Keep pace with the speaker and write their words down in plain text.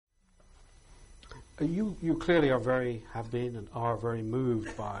You clearly have been and are very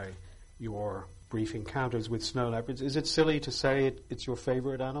moved by your brief encounters with snow leopards. Is it silly to say it's your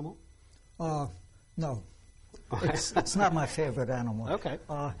favorite animal? No. It's not my favorite animal. Okay.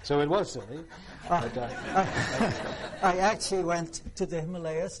 So it was silly. I actually went to the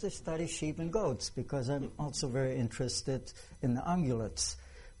Himalayas to study sheep and goats because I'm also very interested in the ungulates.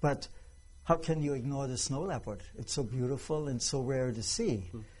 But how can you ignore the snow leopard? It's so beautiful and so rare to see.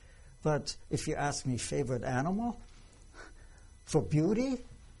 But if you ask me favorite animal, for beauty,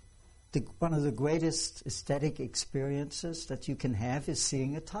 one of the greatest aesthetic experiences that you can have is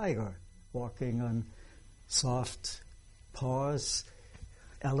seeing a tiger walking on soft paws,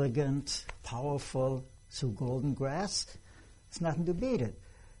 elegant, powerful, through golden grass. There's nothing to beat it.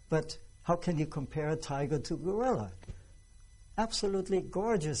 But how can you compare a tiger to a gorilla? Absolutely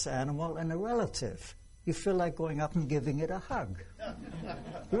gorgeous animal and a relative. You feel like going up and giving it a hug.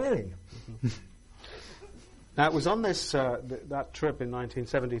 Really. Now, it was on this that trip in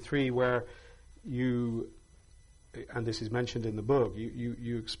 1973 where you, and this is mentioned in the book,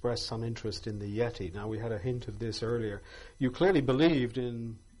 you expressed some interest in the Yeti. Now, we had a hint of this earlier. You clearly believed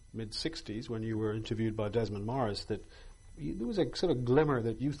in mid-60s, when you were interviewed by Desmond Morris, that there was a sort of glimmer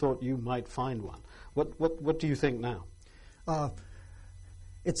that you thought you might find one. What do you think now?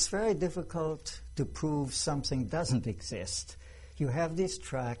 It's very difficult to prove something doesn't exist. You have these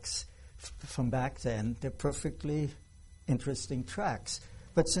tracks from back then. They're perfectly interesting tracks.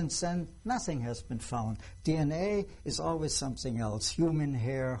 But since then, nothing has been found. DNA is always something else. Human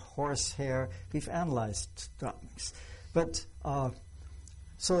hair, horse hair. We've analyzed droppings. But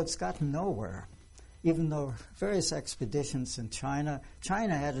so it's gotten nowhere. Even though various expeditions in China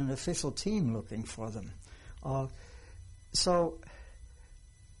had an official team looking for them. So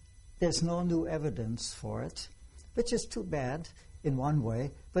there's no new evidence for it, which is too bad in one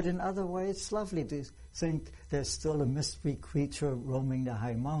way, but in other ways it's lovely to think there's still a mystery creature roaming the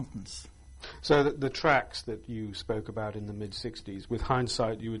high mountains. So the tracks that you spoke about in the mid-60s, with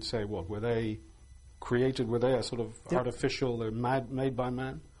hindsight you would say, what, were they created, were they a sort of artificial, they're made by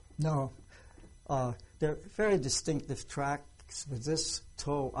man? No. They're very distinctive tracks with this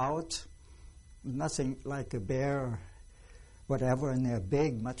toe out, nothing like a bear or whatever, and they're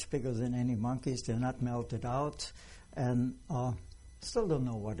big, much bigger than any monkeys. They're not melted out, and still don't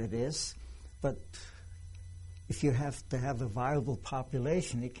know what it is. But if you have to have a viable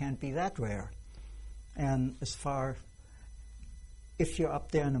population, it can't be that rare. And if you're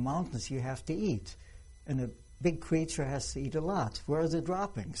up there in the mountains, you have to eat. And a big creature has to eat a lot. Where are the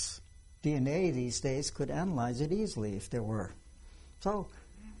droppings? DNA these days could analyze it easily if there were. So,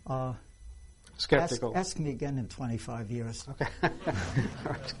 skeptical. Ask me again in 25 years. Okay.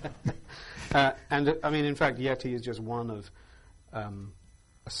 And I mean, in fact, Yeti is just one of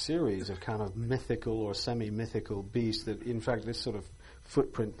a series of kind of mythical or semi-mythical beasts that, in fact, this sort of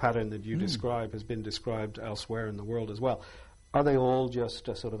footprint pattern that you describe has been described elsewhere in the world as well. Are they all just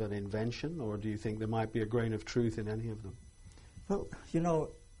a sort of an invention, or do you think there might be a grain of truth in any of them? Well,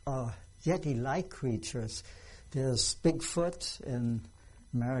 Yeti-like creatures. There's Bigfoot in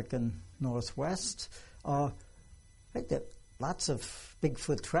American Northwest. There are lots of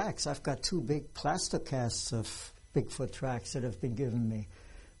Bigfoot tracks. I've got 2 big plaster casts of Bigfoot tracks that have been given me.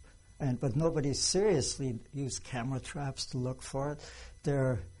 But nobody seriously used camera traps to look for it.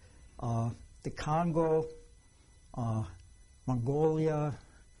 There are the Congo, Mongolia.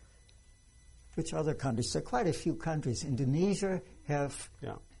 Which other countries? There are quite a few countries. Indonesia have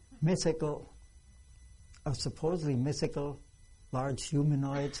mythical, or supposedly mythical, large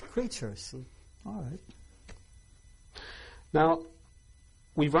humanoid creatures. All right. Now,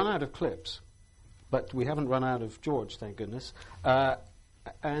 we've run out of clips, but we haven't run out of George, thank goodness.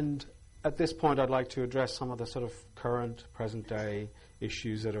 And at this point, I'd like to address some of the sort of current, present-day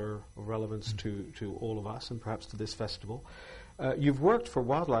issues that are of relevance to all of us and perhaps to this festival. You've worked for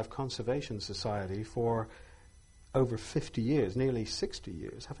Wildlife Conservation Society for over 50 years, nearly 60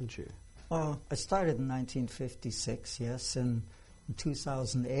 years, haven't you? I started in 1956, yes, and in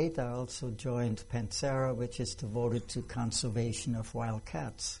 2008 I also joined Panthera, which is devoted to conservation of wild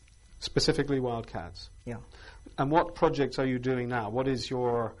cats. Specifically wild cats? Yeah. And what projects are you doing now? What is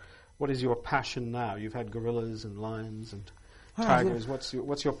your passion now? You've had gorillas and lions and tigers.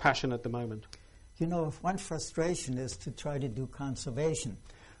 What's your passion at the moment? One frustration is to try to do conservation,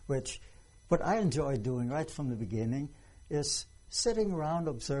 which what I enjoy doing right from the beginning is sitting around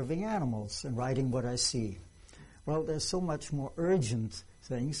observing animals and writing what I see. Well, there's so much more urgent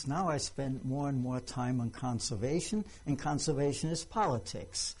things. Now I spend more and more time on conservation, and conservation is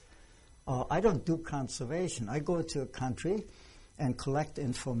politics. I don't do conservation. I go to a country and collect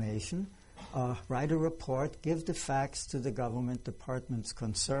information write a report, give the facts to the government departments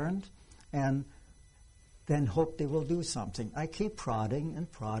concerned, and then hope they will do something. I keep prodding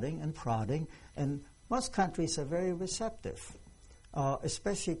and prodding and prodding, and most countries are very receptive,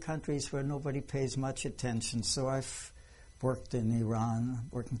 especially countries where nobody pays much attention. So I've worked in Iran,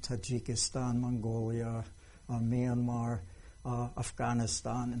 worked in Tajikistan, Mongolia, Myanmar,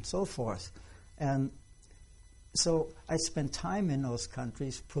 Afghanistan, and so forth. And so I spent time in those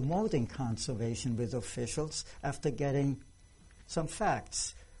countries promoting conservation with officials after getting some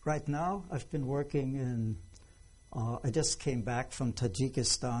facts. Right now, I've been working in, I just came back from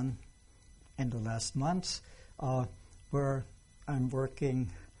Tajikistan in the last month, where I'm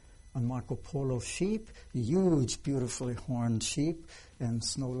working on Marco Polo sheep, huge, beautifully horned sheep, and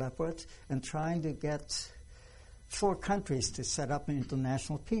snow leopard, and trying to get 4 countries to set up an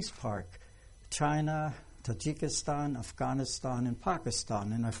international peace park: China, Tajikistan, Afghanistan, and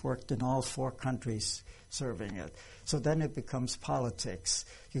Pakistan. And I've worked in all 4 countries serving it. So then it becomes politics.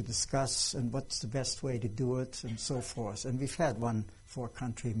 You discuss and what's the best way to do it and so forth. And we've had one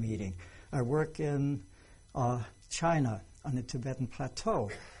 4-country meeting. I work in China on the Tibetan Plateau.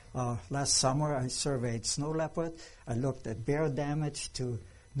 Last summer I surveyed snow leopard. I looked at bear damage to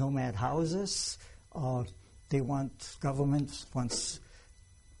nomad houses. Government wants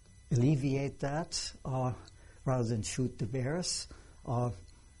alleviate that rather than shoot the bears.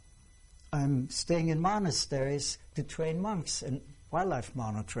 I'm staying in monasteries to train monks in wildlife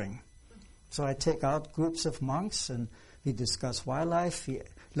monitoring. So I take out groups of monks and we discuss wildlife. We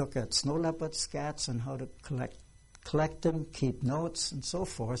look at snow leopard scats and how to collect them, keep notes, and so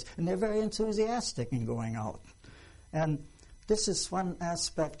forth. And they're very enthusiastic in going out. And this is one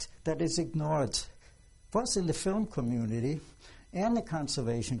aspect that is ignored, both in the film community and the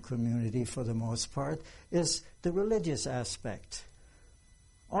conservation community for the most part, is the religious aspect.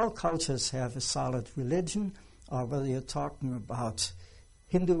 All cultures have a solid religion, whether you're talking about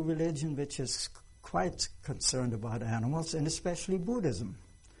Hindu religion, which is quite concerned about animals, and especially Buddhism.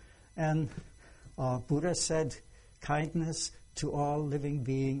 And Buddha said kindness to all living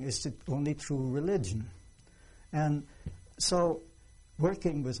beings is the only true religion. And so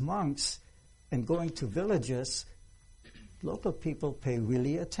working with monks and going to villages, local people pay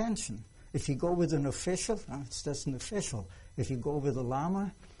really attention. If you go with an official, it's just an official. If you go with a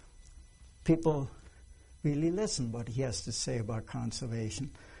lama, people really listen what he has to say about conservation.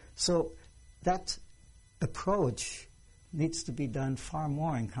 So that approach needs to be done far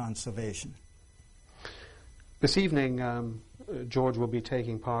more in conservation. This evening, George will be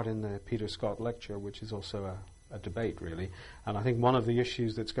taking part in the Peter Scott lecture, which is also a debate, really. And I think one of the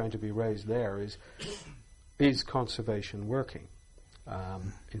issues that's going to be raised there is conservation working?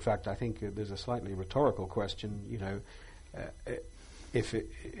 In fact, I think there's a slightly rhetorical question,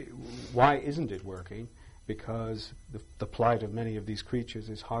 why isn't it working? Because the plight of many of these creatures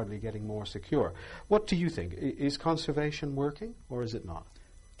is hardly getting more secure. What do you think? Is conservation working, or is it not?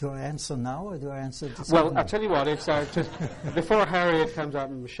 Do I answer now, or do I answer this Well, evening? I'll tell you what, it's just before Harriet comes up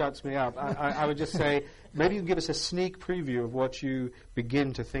and shuts me up, I would just say, maybe you can give us a sneak preview of what you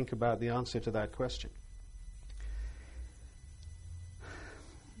begin to think about the answer to that question.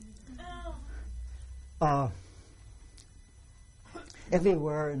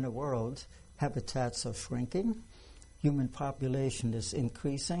 Everywhere in the world, habitats are shrinking, human population is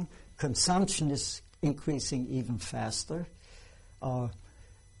increasing, consumption is increasing even faster.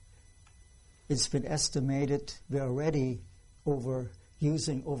 It's been estimated we're already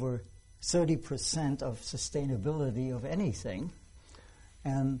using over 30% of sustainability of anything.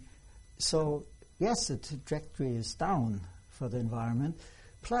 And so, yes, the trajectory is down for the environment.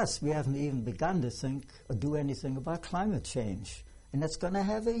 Plus, we haven't even begun to think or do anything about climate change. And that's going to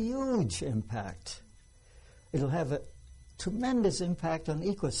have a huge impact. It'll have a tremendous impact on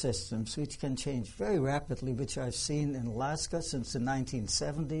ecosystems, which can change very rapidly, which I've seen in Alaska since the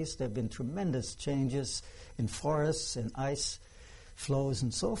 1970s. There have been tremendous changes in forests and ice flows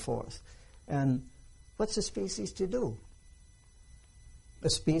and so forth. And what's a species to do? A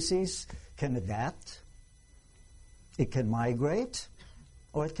species can adapt, it can migrate,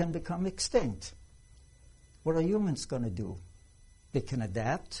 or it can become extinct. What are humans going to do? They can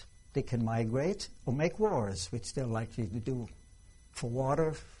adapt, they can migrate, or make wars, which they're likely to do for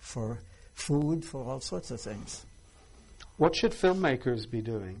water, for food, for all sorts of things. What should filmmakers be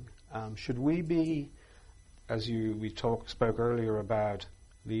doing? Should we be, as we spoke earlier about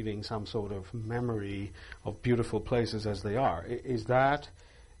leaving some sort of memory of beautiful places as they are, is that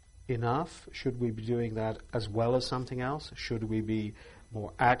enough? Should we be doing that as well as something else? Should we be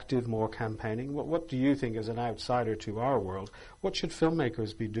more active, more campaigning? What do you think, as an outsider to our world, what should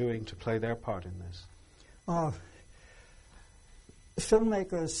filmmakers be doing to play their part in this?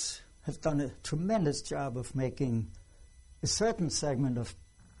 Filmmakers have done a tremendous job of making a certain segment of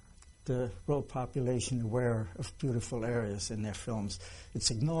the world population aware of beautiful areas in their films. It's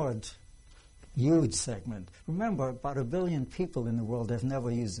ignored a huge segment. Remember, about 1 billion people in the world have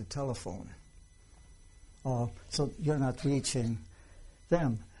never used a telephone. So you're not reaching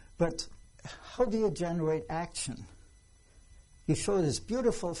them. But how do you generate action? You show this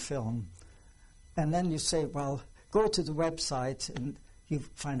beautiful film, and then you say, well, go to the website and you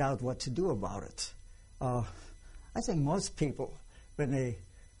find out what to do about it. I think most people, when they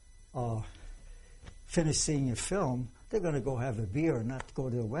finish seeing a film, they're going to go have a beer, not go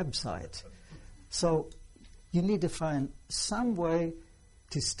to a website. So you need to find some way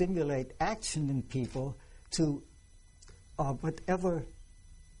to stimulate action in people to whatever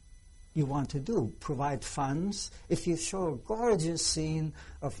you want to do. Provide funds. If you show a gorgeous scene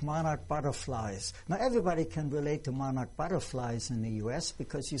of monarch butterflies, now everybody can relate to monarch butterflies in the U.S.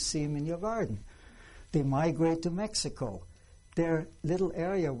 because you see them in your garden. They migrate to Mexico. Their little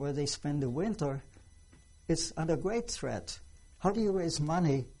area where they spend the winter is under great threat. How do you raise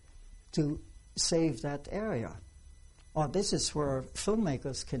money to save that area? This is where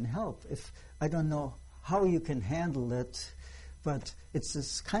filmmakers can help. If I don't know how you can handle it, but it's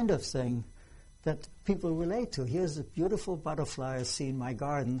this kind of thing that people relate to. Here's a beautiful butterfly I see in my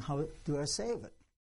garden. How do I save it?